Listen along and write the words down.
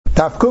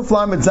Tafkuf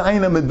Lamed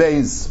Zayin Amid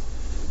Beis.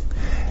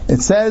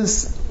 It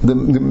says, the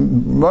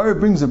Gemara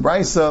brings a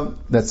brisa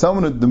that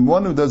the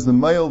one who does the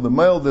male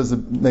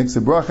makes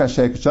a bracha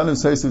sheik shanim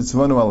seisav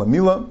tzvanu ala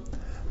mila.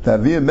 The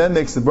Aviyah Ben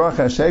makes the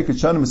bracha sheik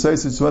shanim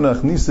seisav tzvanu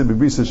achnisa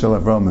bebrisa shel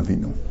Avraham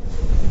Avinu.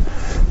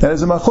 Now,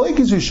 as a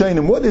machlokes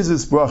Rishonim, what is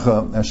this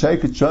bracha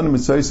sheik shanim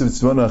seisav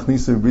tzvanu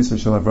achnisa bebrisa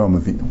shel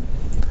Avraham Avinu?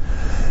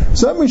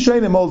 Some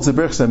Rishonim holds the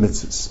Birchas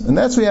HaMitzvos, and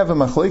that's why we have a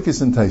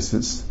machlokes in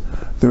Taisus.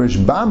 The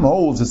Rishbam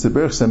holds it's the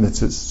Birchas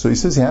HaMitzvos, so he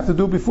says you have to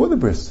do it before the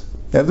bris.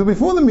 You have to do it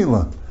before the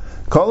milah.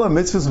 Kol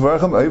ha-mitzvahs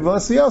v'archam oiv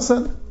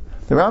l'asiyasan.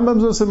 The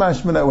Rambam's also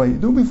mashman that way. You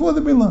do it before the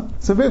milah.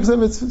 It's the Birchas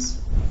HaMitzvos.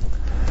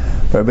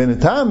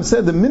 Rabbeinu Tam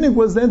said the minig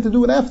was then to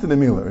do it after the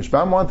milah.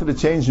 Rishbam wanted to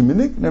change the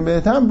minig, and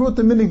Rabbeinu Tam brought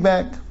the minig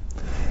back.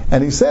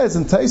 And he says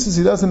in Taisus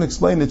he doesn't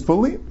explain it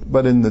fully,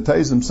 but in the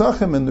Taisim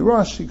Sachim and the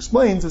Rosh he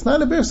explains it's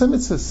not a Birchas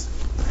HaMitzvos.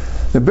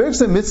 The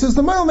Birchas HaMitzvos,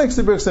 the male makes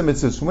the Birchas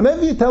HaMitzvos.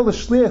 Whenever you tell the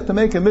shliach to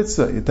make a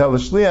mitzvah, you tell the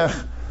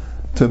shliach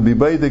to be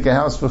beidik a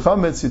house for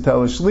chametz, you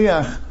tell the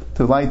shliach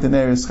to light an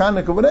eres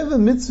Chanukah, whatever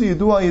mitzvah you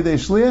do al yidei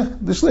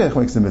shliach, the shliach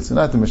makes the mitzvah,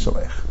 not the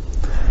mishalech.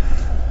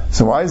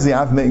 So why is the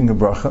Av making a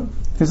bracha?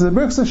 Because the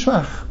Birchas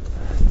HaShach.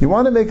 You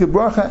want to make a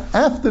bracha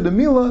after the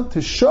milah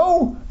to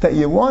show that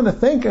you want to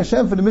thank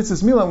Hashem for the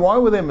mitzvah's milah. And why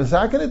were they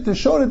masakin it? To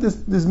show that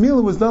this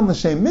milah was done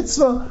l'shem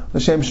mitzvah,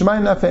 l'shem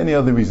shemayim, not for any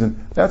other reason.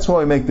 That's why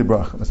we make the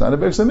bracha. It's not a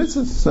Birchas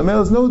HaMitzvos. So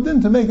there is no din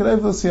to make it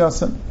evel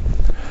siyasan.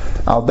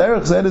 Al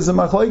derech zed is a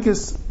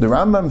machlokes. The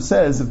Rambam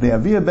says if the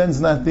Aviyah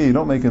Ben's not there, you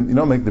don't make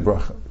the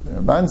bracha. The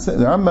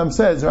Rambam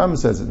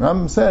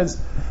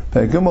says,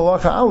 Perigum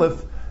Alacha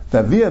Aleph,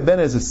 the Aviyah Ben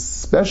has a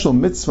special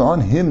mitzvah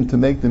on him to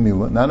make the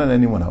milah, not on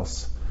anyone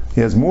else. He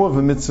has more of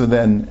a mitzvah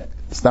than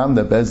Stam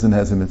that Bezdin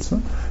has a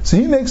mitzvah. So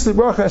he makes the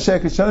bracha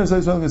Sheket Shanim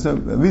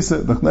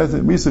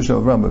Visa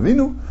Shel Avraham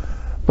Avinu.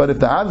 But if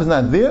the Av is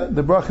not there,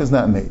 the bracha is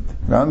not made.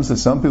 Ram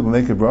says some people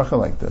make a bracha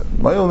like the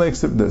Moil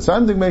makes the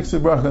Sandig makes the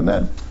bracha, and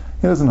then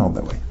he doesn't hold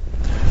that way.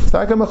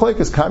 Taka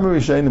Machlokes Kamei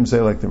Rishonim say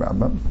like the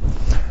Rambam,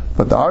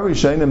 but the Ari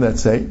Rishonim that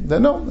say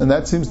that no, and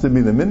that seems to be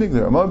the minig.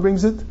 The Ramah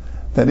brings it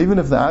that even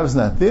if the Av is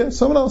not there,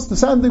 someone else, the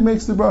Sandig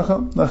makes the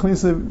bracha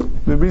Nachnisa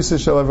Bebrisa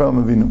Shel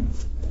Avraham Avinu.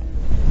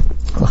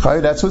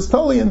 That's what's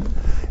totally in.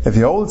 If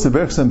you hold it's a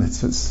Birchas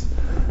HaMitzvos,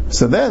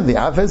 so then the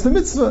Av has the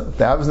mitzvah.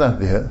 The Av is not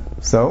there,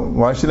 so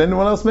why should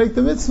anyone else make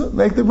the mitzvah,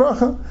 make the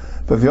bracha?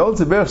 But if you hold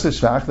it's a Birchas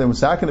HaShach, then we're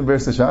second the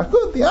Birchas HaShach.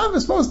 Good, the Av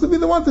is supposed to be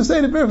the one to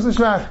say the Birchas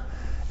HaShach.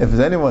 If there's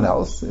anyone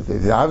else, if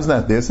the Av is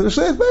not there, so the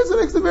Shliach Bezer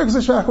makes the Birchas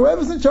HaShach.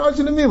 Whoever's in charge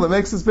of the milah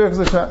makes this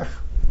Birchas HaShach.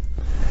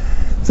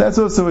 So that's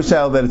also a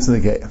shal that it's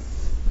negaya.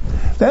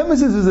 The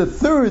emphasis is a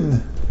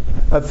third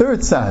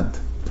sad.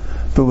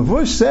 The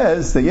Levush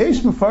says that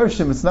Yesh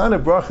Mefarshim, it's not a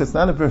bracha, it's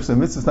not a Birchas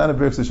HaMitzvos, it's not a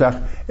Birchas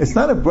HaShach, it's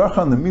not a bracha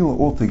on the milah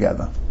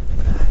altogether.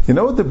 You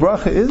know what the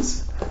bracha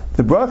is?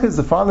 The bracha is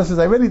the father says,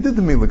 I already did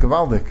the milah,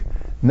 Kavaldik.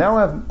 Now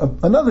I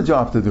have another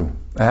job to do.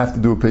 I have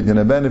to do a pidyon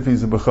haben if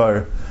he's a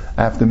bechar.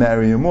 I have to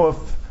marry him off.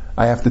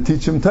 I have to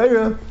teach him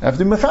Torah. I have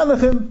to mechanech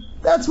him.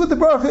 That's what the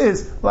bracha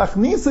is.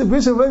 Lachnisa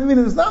b'rishav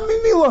avinu is not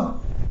milah.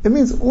 It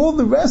means all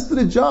the rest of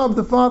the job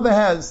the father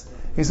has.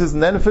 He says,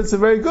 and then if it's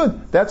very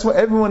good. That's what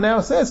everyone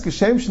now says. Because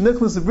you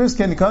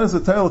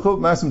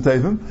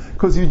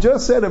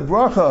just said a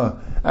bracha,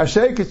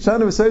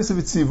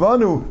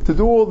 to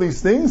do all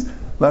these things.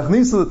 So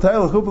everyone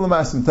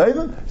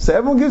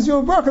gives you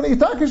a bracha, and the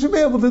Yitaka should be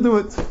able to do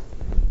it.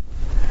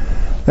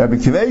 Rabbi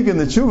Kiveig in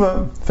the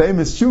Tshuva,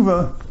 famous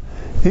Tshuva,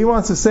 he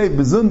wants to say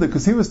Bezunda,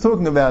 because he was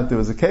talking about, there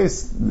was a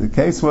case, the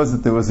case was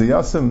that there was a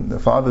Yasim, the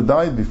father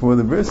died before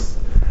the bris,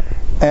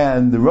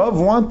 and the Rav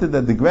wanted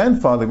that the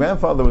grandfather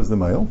was the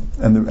male,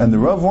 and the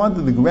Rav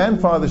wanted the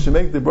grandfather should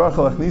make the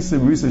bracha lachnisa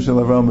brisa shel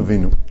Avraham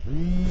Avinu.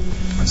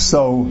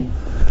 So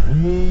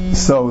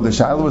the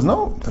shayla was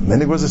no, the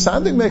minig was a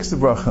sandig makes the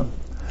bracha.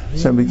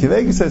 Rabbi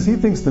Kiveig says he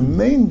thinks the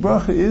main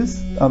bracha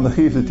is on the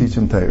chiv to teach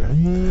him Torah.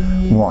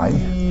 Why?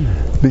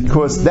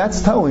 Because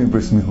that's telling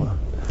bris milah.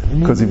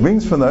 Because he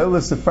brings from the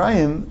Oilus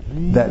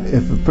Ephraim that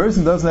if a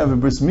person doesn't have a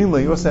bris milah,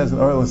 he also has an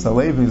Oilus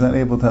Alev, he's not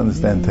able to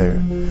understand Torah.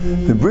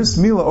 The bris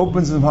milah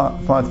opens his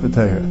heart for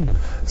Torah.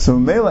 So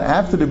Mela,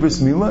 after the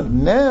bris milah,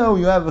 now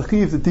you have a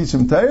chiv to teach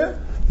him Torah.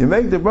 You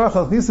make the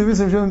bracha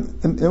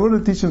in order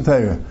to teach him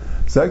Torah.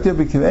 So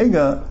Rabbi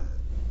Kiveig,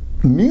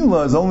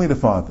 milah is only the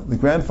father. The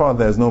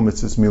grandfather has no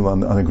mitzvah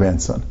milah on a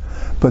grandson.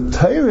 But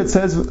Torah, it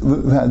says,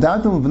 Torah,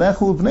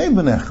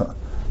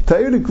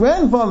 the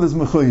grandfather is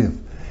mechuyev.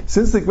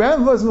 Since the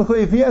grandfather is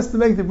mechuyev, he has to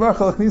make the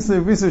bracha l'chnisa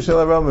v'risa shel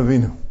Avraham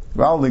Avinu.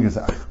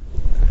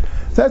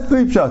 So that's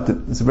three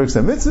pshatim. It's a Birchas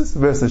HaMitzvos, a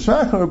Birchas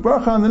HaShach, or a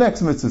bracha on the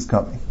next mitzvahs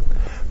coming.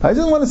 I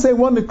just want to say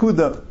one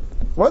nekuda.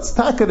 What's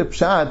taka the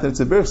pshat that it's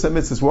a Birchas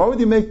HaMitzvos? Why would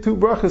you make two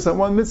brachas on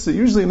one mitzvah?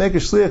 Usually you make a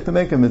shliach to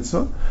make a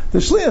mitzvah. The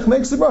shliach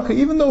makes the bracha,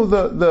 even though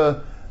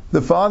the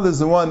father is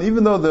the one,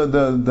 even though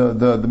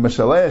the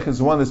mashalech is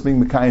the one that's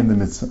being mekayim the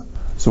mitzvah.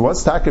 So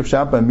what's taka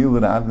pshat by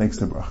milah Av makes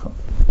the bracha?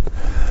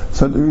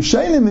 So the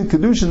Rishonim in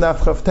Kedushin Daf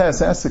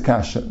Chavtes asks the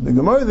kasha. The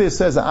Gemara there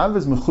says Av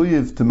is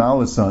mechuyev to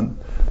mal his son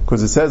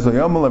Because it says,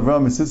 "Vayomer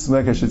Avram Mitzitz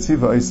Leka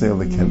Shetziva Oisei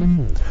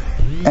Elikim."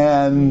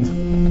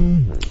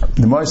 And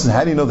the Gemara says,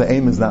 how do you know the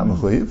aim is not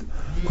mechuyev?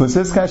 Because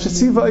it says,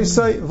 "Kashetziva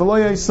Oisei V'lo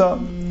Yisa."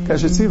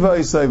 Kashetziva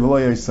Oisei V'lo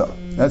Yisa.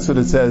 That's what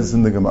it says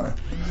in the Gemara.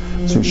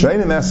 So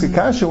Shainim asks a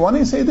kasha, why do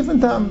you say a different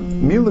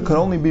time? Mila could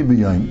only be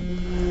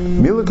b'yayim.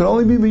 Mila could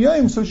only be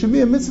b'yayim, so it should be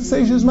a mitzvah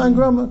seishes man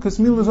grama, because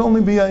Mila is only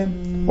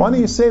b'yayim. Why do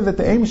you say that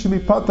the aim should be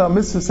pata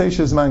mitzvah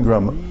seishes man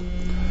grama?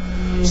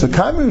 So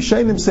Kamei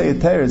Rishonim say a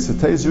teretz. The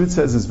Teretz Rut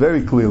says this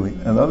very clearly,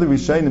 and other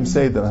Rishonim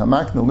say that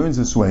Hamakna learns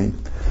this way,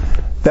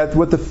 that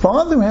what the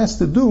father has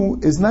to do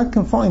is not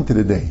confined to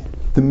the day.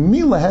 The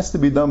Mila has to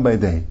be done by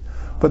day,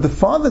 but the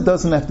father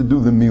doesn't have to do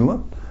the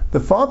Mila.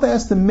 The father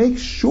has to make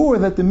sure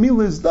that the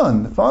meal is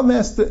done. The father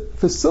has to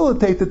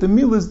facilitate that the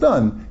meal is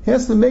done. He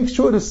has to make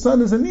sure the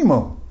son is an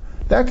imo.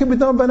 That can be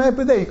done by night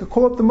by day. You can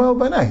call up the mail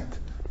by night.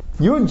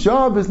 Your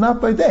job is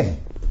not by day.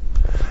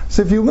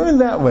 So if you learn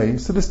that way,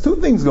 so there's two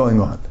things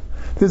going on.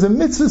 There's a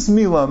mitzvah's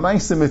milah, a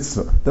ma'aseh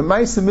mitzvah. The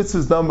ma'aseh mitzvah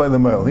is done by the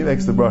mail. He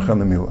makes the bracha on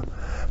the milah.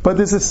 But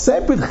there's a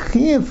separate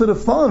chiyuv for the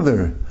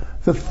father.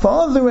 The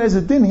father, as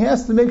a din, he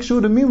has to make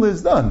sure the milah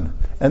is done.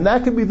 And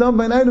that can be done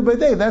by night or by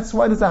day. That's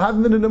why there's a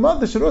hadmin in the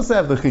mother should also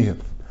have the chiyuv.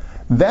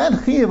 That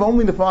chiyuv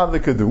only the father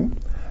could do.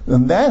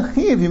 And that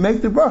chiyuv, you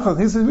make the bracha.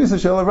 He says,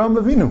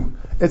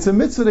 it's a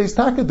mitzvah that he's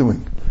taka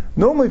doing.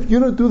 Normally, if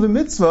you don't do the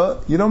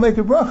mitzvah, you don't make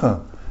a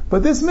bracha.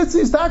 But this mitzvah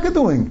he's taka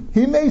doing.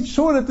 He made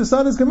sure that the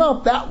son has come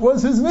out. That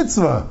was his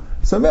mitzvah.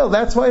 So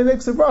that's why he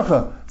makes a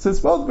bracha. So it's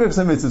both brachas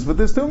and mitzvahs, but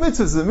there's two mitzvahs.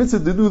 There's a mitzvah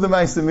to do the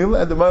ma'aseh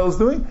milah, and the ma'il is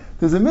doing.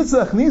 There's a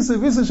mitzvah achnisa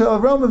v'isa shel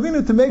Avraham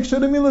Avinu to make sure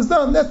the milah is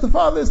done. That's the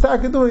father is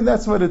taka doing.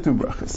 That's why the two brachas.